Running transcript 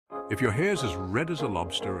If your hair's as red as a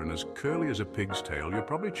lobster and as curly as a pig's tail, you're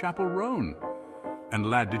probably Chappell Roan. And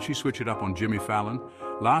lad, did she switch it up on Jimmy Fallon?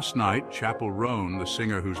 Last night, Chappell Roan, the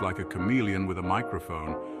singer who's like a chameleon with a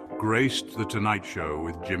microphone, graced The Tonight Show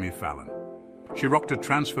with Jimmy Fallon. She rocked a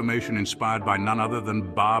transformation inspired by none other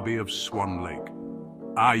than Barbie of Swan Lake.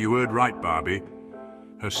 Ah, you heard right, Barbie.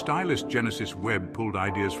 Her stylist Genesis Webb pulled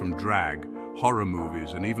ideas from drag, horror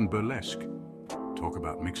movies, and even burlesque. Talk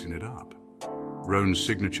about mixing it up. Roan's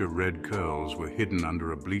signature red curls were hidden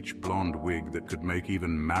under a bleach blonde wig that could make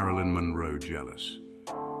even Marilyn Monroe jealous.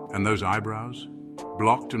 And those eyebrows,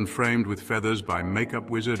 blocked and framed with feathers by makeup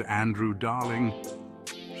wizard Andrew Darling.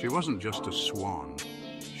 She wasn't just a swan.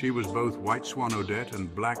 She was both White Swan Odette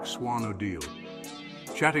and Black Swan Odile.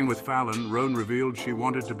 Chatting with Fallon, Roan revealed she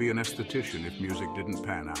wanted to be an esthetician if music didn't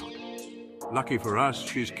pan out. Lucky for us,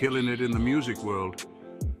 she's killing it in the music world.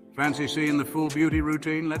 Fancy seeing the full beauty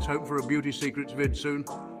routine? Let's hope for a Beauty Secrets vid soon.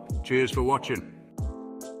 Cheers for watching.